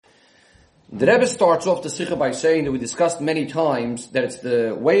The Rebbe starts off the Sikha by saying that we discussed many times that it's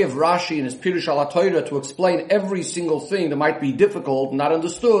the way of Rashi in his Pirush al HaTorah to explain every single thing that might be difficult, not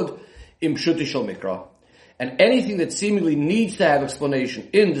understood, in Pshuti Shel Mikra. And anything that seemingly needs to have explanation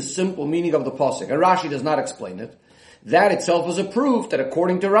in the simple meaning of the Pasuk, and Rashi does not explain it, that itself is a proof that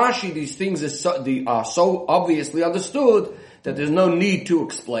according to Rashi, these things are so obviously understood that there's no need to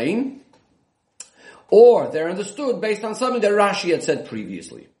explain, or they're understood based on something that Rashi had said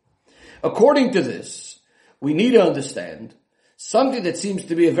previously. According to this, we need to understand something that seems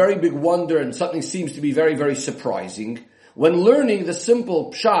to be a very big wonder and something seems to be very, very surprising when learning the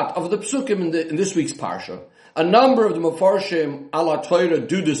simple pshat of the psukim in this week's parsha. A number of the Mefarshim al HaTorah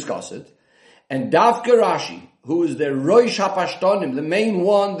do discuss it, and Davka Rashi, who is the Rosh HaPashtonim, the main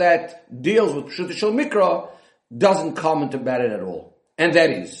one that deals with Pshuti Shel Mikra, doesn't comment about it at all. And that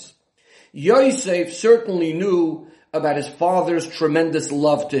is, Yosef certainly knew about his father's tremendous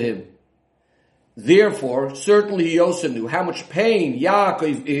love to him. Therefore, certainly he also knew how much pain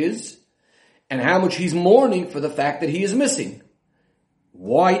Yaakov is and how much he's mourning for the fact that he is missing.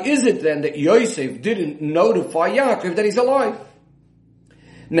 Why is it then that Yosef didn't notify Yaakov that he's alive?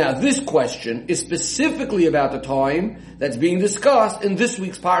 Now, this question is specifically about the time that's being discussed in this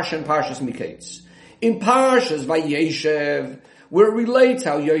week's Parsha and Parshas Miketz. In Parshas Vayeshev, where it relates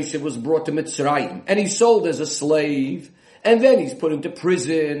how Yosef was brought to Mitzrayim and he's sold as a slave, and then he's put into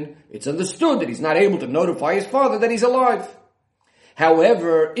prison, it's understood that he's not able to notify his father that he's alive.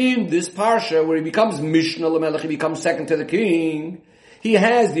 However, in this Parsha, where he becomes Mishnah L'Melech, he becomes second to the king, he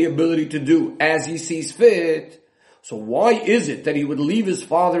has the ability to do as he sees fit. So why is it that he would leave his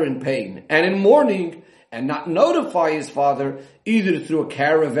father in pain and in mourning and not notify his father either through a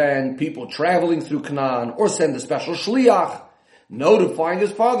caravan, people traveling through Canaan, or send a special shliach, notifying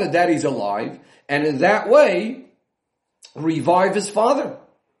his father that he's alive, and in that way, revive his father.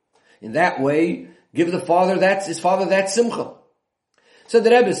 In that way, give his father that simcha. So the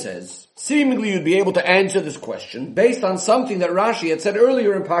Rebbe says, seemingly you'd be able to answer this question based on something that Rashi had said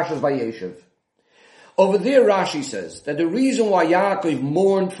earlier in Parshas Vayeshev. Over there, Rashi says that the reason why Yaakov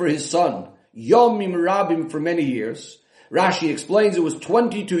mourned for his son, Yomim Rabim, for many years, Rashi explains it was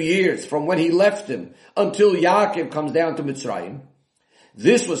 22 years from when he left him until Yaakov comes down to Mitzrayim.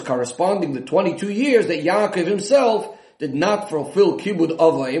 This was corresponding to 22 years that Yaakov himself did not fulfill Kibud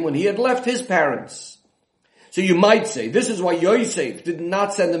Avayim when he had left his parents. So you might say, this is why Yosef did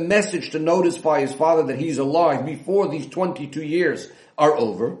not send a message to notify his father that he's alive before these 22 years are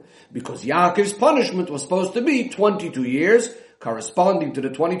over, because Yaakov's punishment was supposed to be 22 years, corresponding to the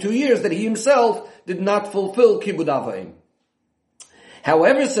 22 years that he himself did not fulfill Kibud Avayim.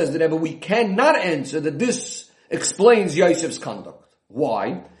 However, says the Rebbe, we cannot answer that this explains Yosef's conduct.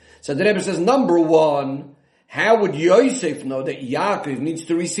 Why? So the Rebbe says, number one, how would Yosef know that Yaakov needs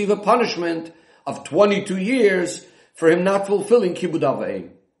to receive a punishment of 22 years for him not fulfilling Kibud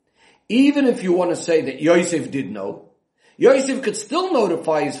Avayim? Even if you want to say that Yosef did know, Yosef could still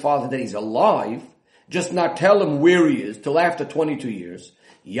notify his father that he's alive, just not tell him where he is till after 22 years.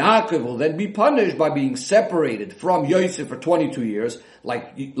 Yaakov will then be punished by being separated from Yosef for 22 years,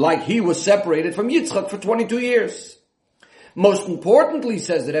 like he was separated from Yitzchak for 22 years. Most importantly,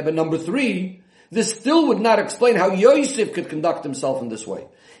 says the Rebbe, number three, this still would not explain how Yosef could conduct himself in this way.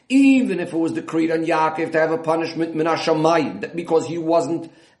 Even if it was decreed on Yaakov to have a punishment min hashamayim, that because he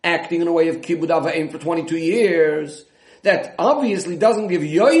wasn't acting in a way of Kibud Avayim for 22 years, that obviously doesn't give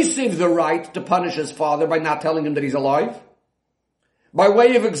Yosef the right to punish his father by not telling him that he's alive. By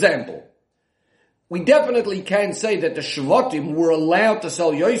way of example, we definitely can say that the Shvatim were allowed to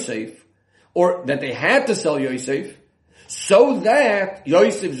sell Yosef, or that they had to sell Yosef, so that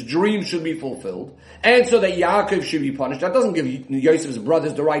Yosef's dream should be fulfilled, and so that Yaakov should be punished. That doesn't give Yosef's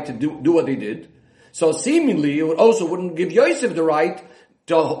brothers the right to do what they did. So seemingly, it also wouldn't give Yosef the right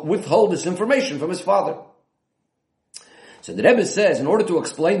to withhold this information from his father. So the Rebbe says, in order to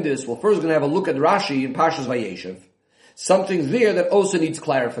explain this, we're first going to have a look at Rashi in Parshas Vayeshev. Something there that also needs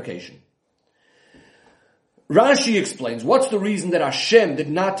clarification. Rashi explains, what's the reason that Hashem did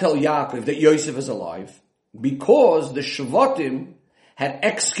not tell Yaakov that Yosef is alive? Because the Shvatim had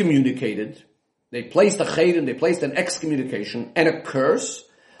excommunicated, they placed a chayrim, they placed an excommunication and a curse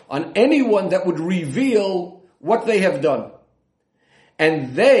on anyone that would reveal what they have done.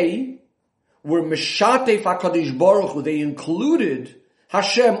 And they were Meshatef HaKadosh Baruch Hu, they included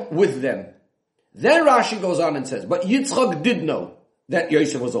Hashem with them. Then Rashi goes on and says, but Yitzchak did know that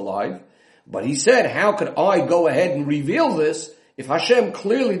Yosef was alive, but he said, how could I go ahead and reveal this if Hashem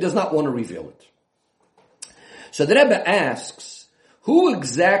clearly does not want to reveal it? So the Rebbe asks, who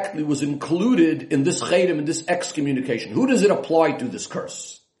exactly was included in this chayrim, in this excommunication? Who does it apply to, this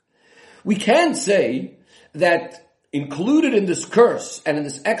curse? We can say that included in this curse and in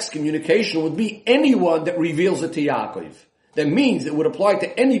this excommunication would be anyone that reveals it to Yaakov. That means it would apply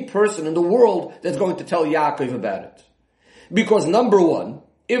to any person in the world that's going to tell Yaakov about it. Because number one,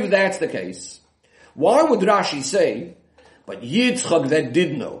 if that's the case, why would Rashi say, but Yitzchak that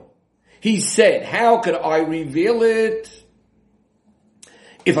did know? He said, how could I reveal it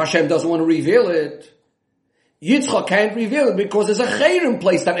if Hashem doesn't want to reveal it? Yitzchak can't reveal it because there's a chayrim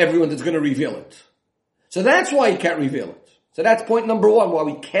placed on everyone that's going to reveal it. So that's why he can't reveal it. So that's point number one, why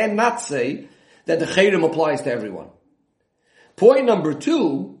we cannot say that the chayrim applies to everyone. Point number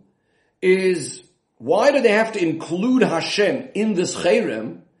two is, why do they have to include Hashem in this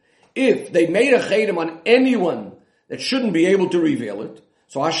chayrim if they made a chayrim on anyone that shouldn't be able to reveal it?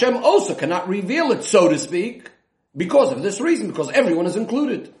 So Hashem also cannot reveal it, so to speak, because of this reason, because everyone is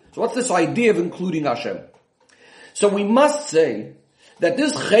included. So what's this idea of including Hashem? So we must say that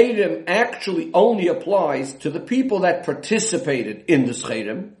this chayrim actually only applies to the people that participated in this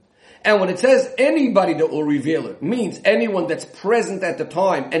chayrim. And when it says anybody that will reveal it, means anyone that's present at the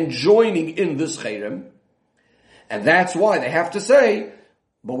time and joining in this chayrim. And that's why they have to say,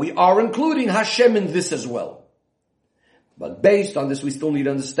 but we are including Hashem in this as well. But based on this, we still need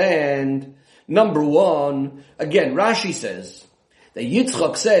to understand, number one, again, Rashi says, that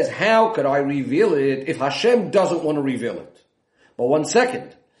Yitzchak says, how could I reveal it if Hashem doesn't want to reveal it? But one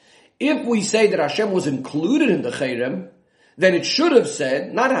second. If we say that Hashem was included in the chayrim, then it should have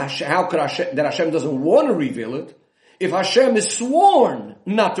said, not how could Hashem, that Hashem doesn't want to reveal it, if Hashem is sworn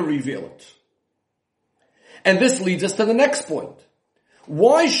not to reveal it. And this leads us to the next point.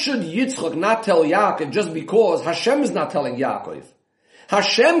 Why should Yitzchak not tell Yaakov just because Hashem is not telling Yaakov?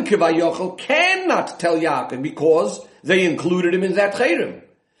 Hashem Kivayochel cannot tell Yaakov because they included him in that chayrim.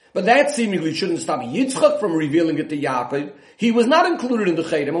 But that seemingly shouldn't stop Yitzchak from revealing it to Yaakov. He was not included in the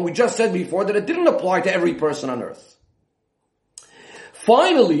chayrim, and we just said before that it didn't apply to every person on earth.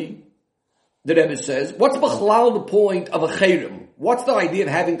 Finally, the Rebbe says, what's b'chlal the point of a chayrim? What's the idea of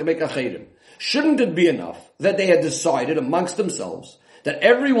having to make a chayrim? Shouldn't it be enough that they had decided amongst themselves that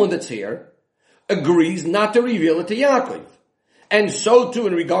everyone that's here agrees not to reveal it to Yaakov? And so too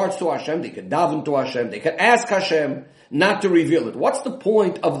in regards to Hashem, they could daven to Hashem, they could ask Hashem not to reveal it. What's the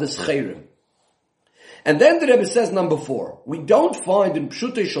point of this chayrim? And then the Rebbe says number 4, we don't find in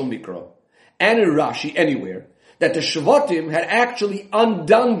Pshutei Shel Mikra and in Rashi anywhere that the Shvatim had actually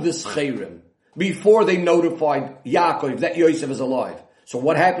undone this chayrim before they notified Yaakov that Yosef is alive. So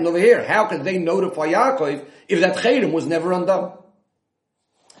what happened over here? How could they notify Yaakov if that chayrim was never undone?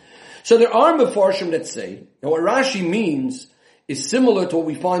 So there are Mefarshim that say that what Rashi means is similar to what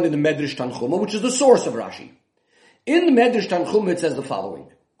we find in the Medrash Tanchuma, which is the source of Rashi. In the Medrash Tanchuma it says the following.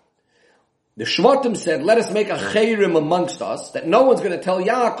 The Shvatim said, let us make a chayrim amongst us that no one's going to tell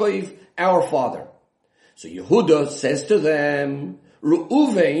Yaakov, our father. So Yehuda says to them,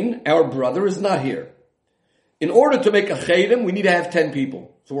 Reuven, our brother, is not here. In order to make a chayrim, we need to have 10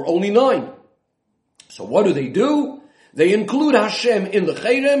 people. So we're only 9. So what do? They include Hashem in the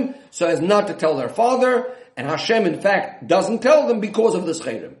chayrim so as not to tell their father, and Hashem in fact doesn't tell them because of this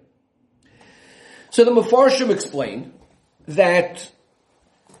chayrim. So the Mefarshim explain that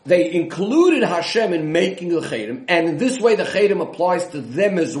they included Hashem in making the chayrim, and in this way the chayrim applies to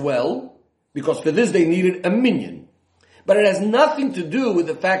them as well, because for this they needed a minyan. But it has nothing to do with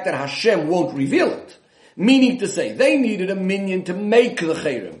the fact that Hashem won't reveal it. Meaning to say, they needed a minyan to make the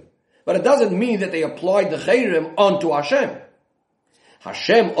chayrim. But it doesn't mean that they applied the chayrim onto Hashem.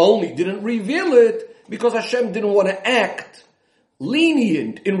 Hashem only didn't reveal it because Hashem didn't want to act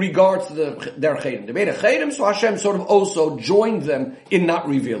lenient in regards to their chayrim. They made a chayrim, so Hashem sort of also joined them in not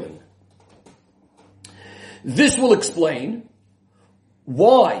revealing. This will explain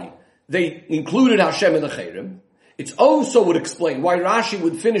why they included Hashem in the chayrim. It also would explain why Rashi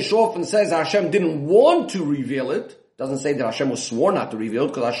would finish off and says Hashem didn't want to reveal it. Doesn't say that Hashem was sworn not to reveal it,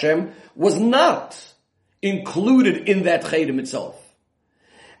 because Hashem was not included in that chayrim itself.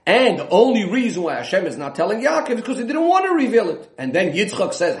 And the only reason why Hashem is not telling Yaakov is because he didn't want to reveal it. And then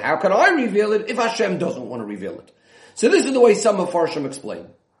Yitzchak says, how can I reveal it if Hashem doesn't want to reveal it? So this is the way some Mefarshim explain.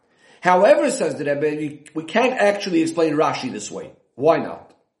 However, says the Rebbe, we can't actually explain Rashi this way. Why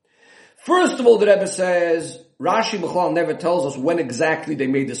not? First of all, the Rebbe says, Rashi B'chlal never tells us when exactly they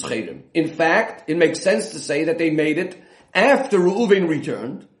made this chayrim. In fact, it makes sense to say that they made it after Reuven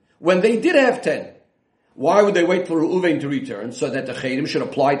returned, when they did have 10. Why would they wait for Reuven to return so that the chayrim should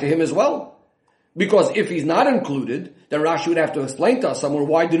apply to him as well? Because if he's not included, then Rashi would have to explain to us somewhere,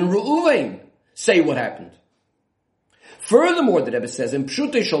 why didn't Reuven say what happened? Furthermore, the Rebbe says, in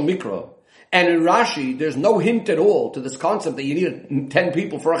Pshutei Shel Mikra, and in Rashi, there's no hint at all to this concept that you need 10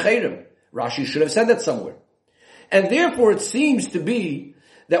 people for a chayrim. Rashi should have said that somewhere. And therefore it seems to be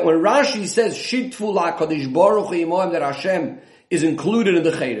that when Rashi says Shitfu LaKadosh Baruch Hu Imoim, that Hashem is included in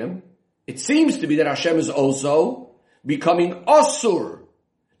the Chayrim, it seems to be that Hashem is also becoming Asur,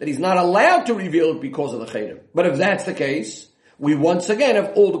 that he's not allowed to reveal it because of the Chayrim. But if that's the case, we once again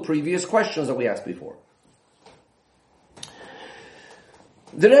have all the previous questions that we asked before.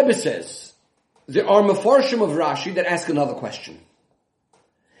 The Rebbe says, there are Mefarshim of Rashi that ask another question.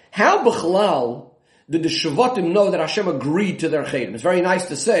 How B'chlal did the Shvatim know that Hashem agreed to their Chayrim? It's very nice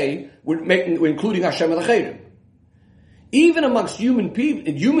to say, we're including Hashem in the Chayrim. Even amongst human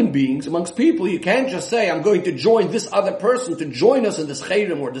beings, amongst people, you can't just say, I'm going to join this other person to join us in this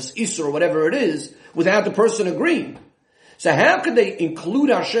Chayrim or this Isur or whatever it is, without the person agreeing. So how could they include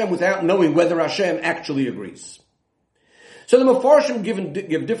Hashem without knowing whether Hashem actually agrees? So the Mefarshim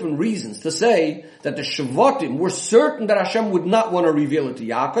give different reasons to say that the Shvatim were certain that Hashem would not want to reveal it to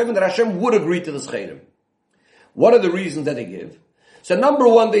Yaakov and that Hashem would agree to this Chayrim. What are the reasons that they give? So number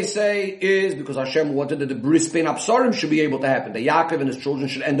one, they say, is because Hashem wanted that the Bris Bein Absarim should be able to happen. That Yaakov and his children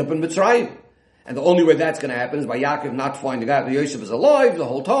should end up in Mitzrayim. And the only way that's going to happen is by Yaakov not finding out that Yosef is alive the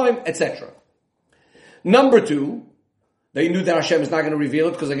whole time, etc. Number two, they knew that Hashem is not going to reveal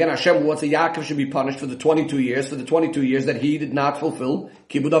it because again Hashem wants that Yaakov should be punished for the 22 years that he did not fulfill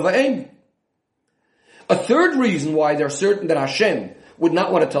Kibud Av Va'em. A third reason why they're certain that Hashem would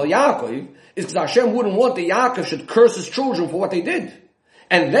not want to tell Yaakov is because Hashem wouldn't want that Yaakov should curse his children for what they did.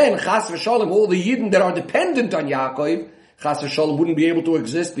 And then, Chas v'Shalom, all the Yidden that are dependent on Yaakov, Chas v'Shalom wouldn't be able to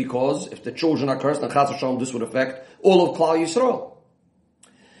exist because if the children are cursed, then Chas v'Shalom, this would affect all of Klal Yisrael.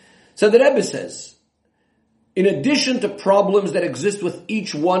 So the Rebbe says, in addition to problems that exist with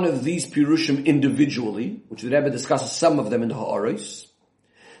each one of these Pirushim individually, which the Rebbe discusses some of them in the Ha'aros,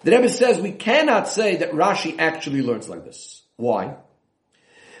 the Rebbe says we cannot say that Rashi actually learns like this. Why?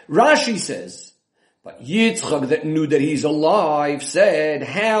 Rashi says, but Yitzchak that knew that he's alive said,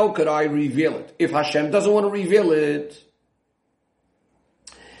 how could I reveal it? If Hashem doesn't want to reveal it,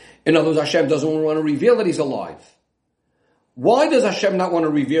 in other words, Hashem doesn't want to reveal that he's alive. Why does Hashem not want to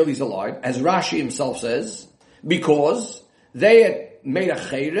reveal he's alive? As Rashi himself says, because they had made a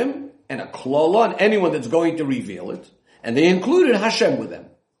chayrim and a klola on anyone that's going to reveal it, and they included Hashem with them.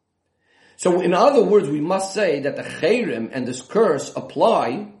 So in other words, we must say that the chayrim and this curse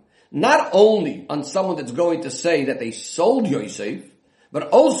apply not only on someone that's going to say that they sold Yosef, but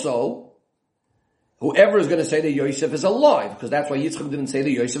also whoever is going to say that Yosef is alive, because that's why Yitzchak didn't say that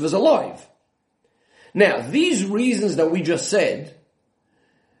Yosef is alive. Now, these reasons that we just said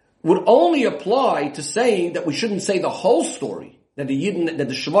would only apply to saying that we shouldn't say the whole story, that the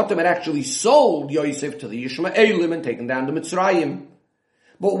Shvatim had actually sold Yosef to the Yishmaelim and taken down to Mitzrayim.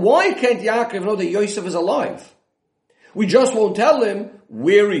 But why can't Yaakov know that Yosef is alive? We just won't tell him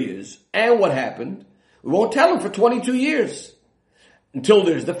where he is and what happened. We won't tell him for 22 years. Until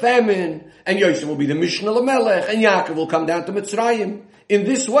there's the famine, and Yosef will be the Mishnah Lamelech, and Yaakov will come down to Mitzrayim. In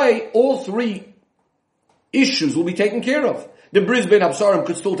this way, all three issues will be taken care of. The Bris Bein Absarim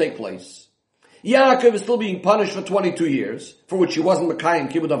could still take place. Yaakov is still being punished for 22 years, for which he wasn't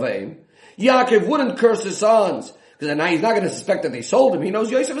Mekayim Kibud Av Va'em. Yaakov wouldn't curse his sons, because now he's not going to suspect that they sold him. He knows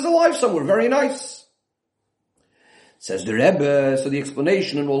Yosef is alive somewhere. Very nice. Says the Rebbe, so the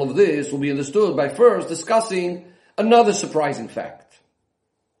explanation in all of this will be understood by first discussing another surprising fact.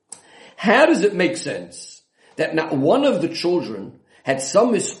 How does it make sense that not one of the children had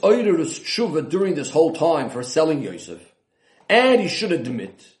some misoiderus tshuva during this whole time for selling Yosef, and he should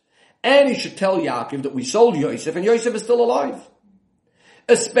admit, and he should tell Yaakov that we sold Yosef, and Yosef is still alive?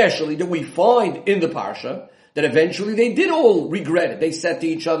 Especially that we find in the Parsha that eventually they did all regret it. They said to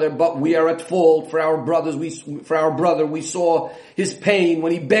each other, but we are at fault for our brother. We saw his pain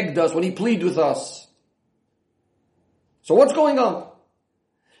when he begged us, when he pleaded with us. So what's going on?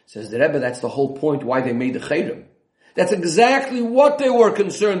 Says the Rebbe, that's the whole point why they made the chayrim. That's exactly what they were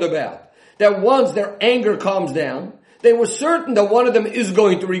concerned about. That once their anger calms down, they were certain that one of them is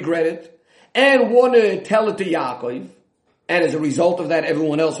going to regret it and want to tell it to Yaakov. And as a result of that,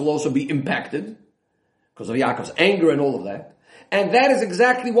 everyone else will also be impacted because of Yaakov's anger and all of that. And that is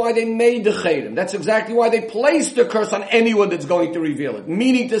exactly why they made the chayrim. That's exactly why they placed the curse on anyone that's going to reveal it.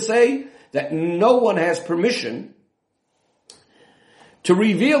 Meaning to say that no one has permission to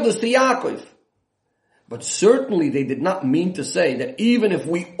reveal this to Yaakov. But certainly they did not mean to say that even if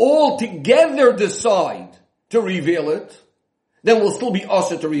we all together decide to reveal it, then we'll still be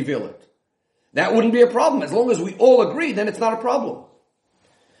usher to reveal it. That wouldn't be a problem. As long as we all agree, then it's not a problem.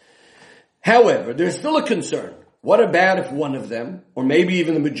 However, there's still a concern. What about if one of them, or maybe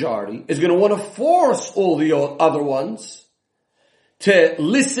even the majority, is going to want to force all the other ones to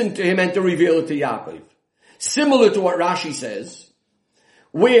listen to him and to reveal it to Yaakov. Similar to what Rashi says,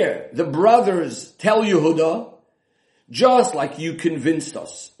 where the brothers tell Yehuda, just like you convinced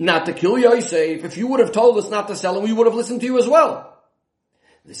us not to kill Yosef, if you would have told us not to sell him, we would have listened to you as well.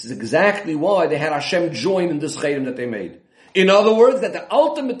 This is exactly why they had Hashem join in this chayrim that they made. In other words, that the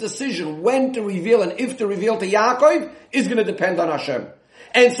ultimate decision when to reveal and if to reveal to Yaakov is going to depend on Hashem.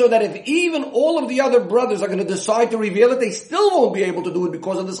 And so that if even all of the other brothers are going to decide to reveal it, they still won't be able to do it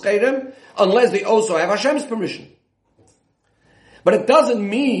because of this chayrim, unless they also have Hashem's permission. But it doesn't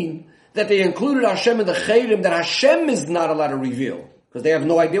mean that they included Hashem in the chayrim that Hashem is not allowed to reveal, because they have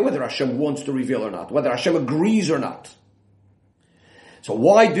no idea whether Hashem wants to reveal or not, whether Hashem agrees or not. So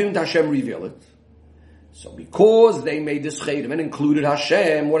why didn't Hashem reveal it? So because they made this chayrim and included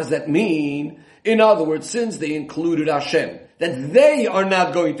Hashem, what does that mean? In other words, since they included Hashem, that they are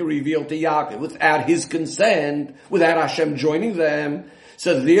not going to reveal to Yaakov without his consent, without Hashem joining them.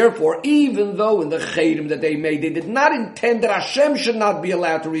 So therefore, even though in the chayrim that they made, they did not intend that Hashem should not be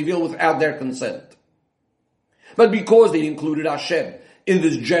allowed to reveal without their consent. But because they included Hashem in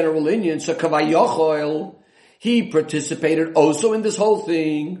this general inyan, so Kavayochel, he participated also in this whole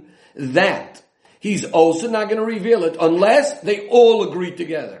thing, that he's also not going to reveal it unless they all agree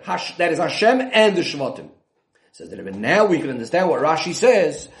together. That is Hashem and the Shvatim. Says that now we can understand what Rashi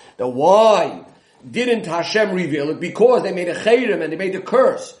says, that why didn't Hashem reveal it? Because they made a chayrim and they made a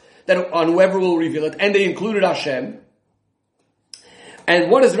curse that on whoever will reveal it, and they included Hashem. And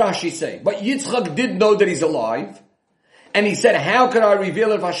what does Rashi say? But Yitzchak did know that he's alive, and he said, how can I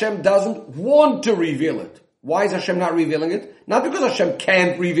reveal it if Hashem doesn't want to reveal it? Why is Hashem not revealing it? Not because Hashem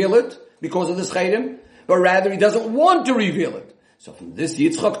can't reveal it, because of this chayrim, but rather he doesn't want to reveal it. So from this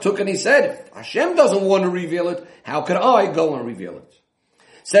Yitzchak took and he said, if Hashem doesn't want to reveal it, how could I go and reveal it?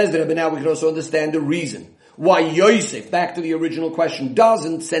 Says that, but now we can also understand the reason why Yosef, back to the original question,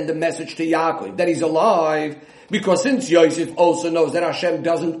 doesn't send a message to Yaakov that he's alive, because since Yosef also knows that Hashem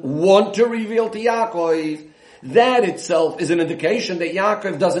doesn't want to reveal to Yaakov, that itself is an indication that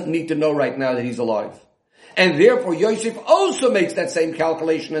Yaakov doesn't need to know right now that he's alive. And therefore Yosef also makes that same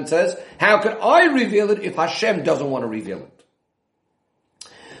calculation and says, how could I reveal it if Hashem doesn't want to reveal it?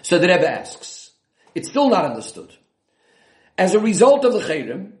 So the Rebbe asks, it's still not understood. As a result of the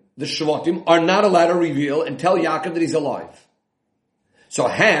chayrim, the Shvatim are not allowed to reveal and tell Yaakov that he's alive. So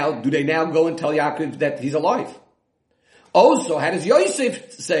how do they now go and tell Yaakov that he's alive? Also, how does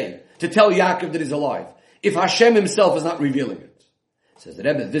Yosef say to tell Yaakov that he's alive if Hashem himself is not revealing it? Says the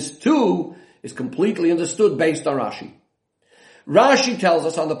Rebbe, this too is completely understood based on Rashi. Rashi tells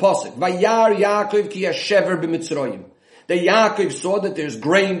us on the pasuk, Vayar Yaakov ki yashever b'Mitzrayim. That Yaakov saw that there's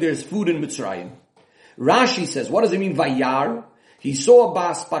grain, there's food in Mitzrayim. Rashi says, what does it mean, Vayar? He saw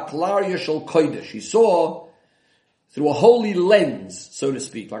bas baklaria shel kodesh. He saw through a holy lens, so to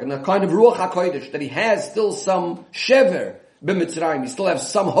speak, like in a kind of ruach hakodesh, that he has still some shever b'Mitzrayim. He still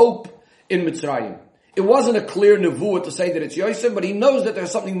has some hope in Mitzrayim. It wasn't a clear nevuah to say that it's Yosef, but he knows that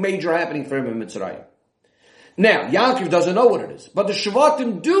there's something major happening for him in Mitzrayim. Now, Yaakov doesn't know what it is, but the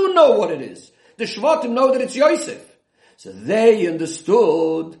Shvatim do know what it is. The Shvatim know that it's Yosef. So they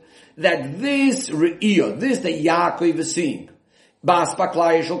understood that this re'iyah, this that Yaakov is seeing, Bas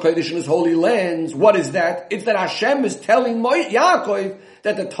Baklai Shel Kodesh in his holy lens, what is that? It's that Hashem is telling Yaakov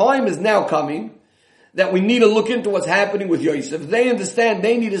that the time is now coming, that we need to look into what's happening with Yosef. They understand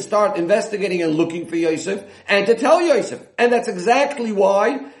they need to start investigating and looking for Yosef, and to tell Yosef. And that's exactly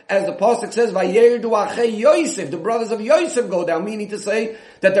why, as the pasuk says, Vayerdu achei Yosef, the brothers of Yosef go down, meaning to say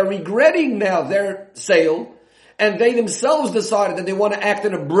that they're regretting now their sale, and they themselves decided that they want to act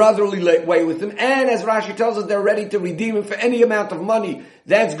in a brotherly way with him. And as Rashi tells us, they're ready to redeem him for any amount of money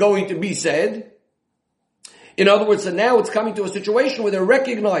that's going to be said. In other words, so now it's coming to a situation where they're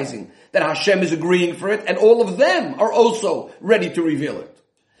recognizing that Hashem is agreeing for it, and all of them are also ready to reveal it.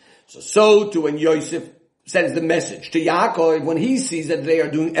 So too when Yosef sends the message to Yaakov, when he sees that they are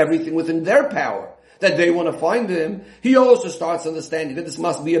doing everything within their power, that they want to find him, he also starts understanding that this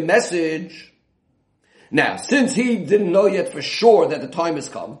must be a message. Now, since he didn't know yet for sure that the time has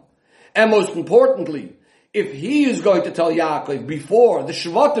come, and most importantly, if he is going to tell Yaakov before the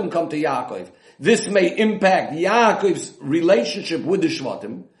Shvatim come to Yaakov, this may impact Yaakov's relationship with the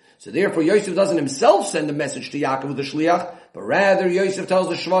Shvatim. So therefore, Yosef doesn't himself send a message to Yaakov with the Shliach, but rather Yosef tells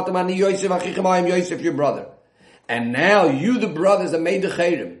the Shvatim, Ani Yosef achichem, I am Yosef, your brother. And now you, the brothers that made the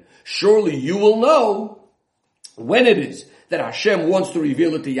chayrim, surely you will know when it is that Hashem wants to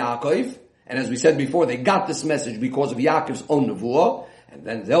reveal it to Yaakov. And as we said before, they got this message because of Yaakov's own nevuah, and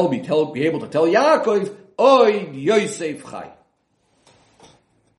then they'll be able to tell Yaakov, Oy Yosef Chai.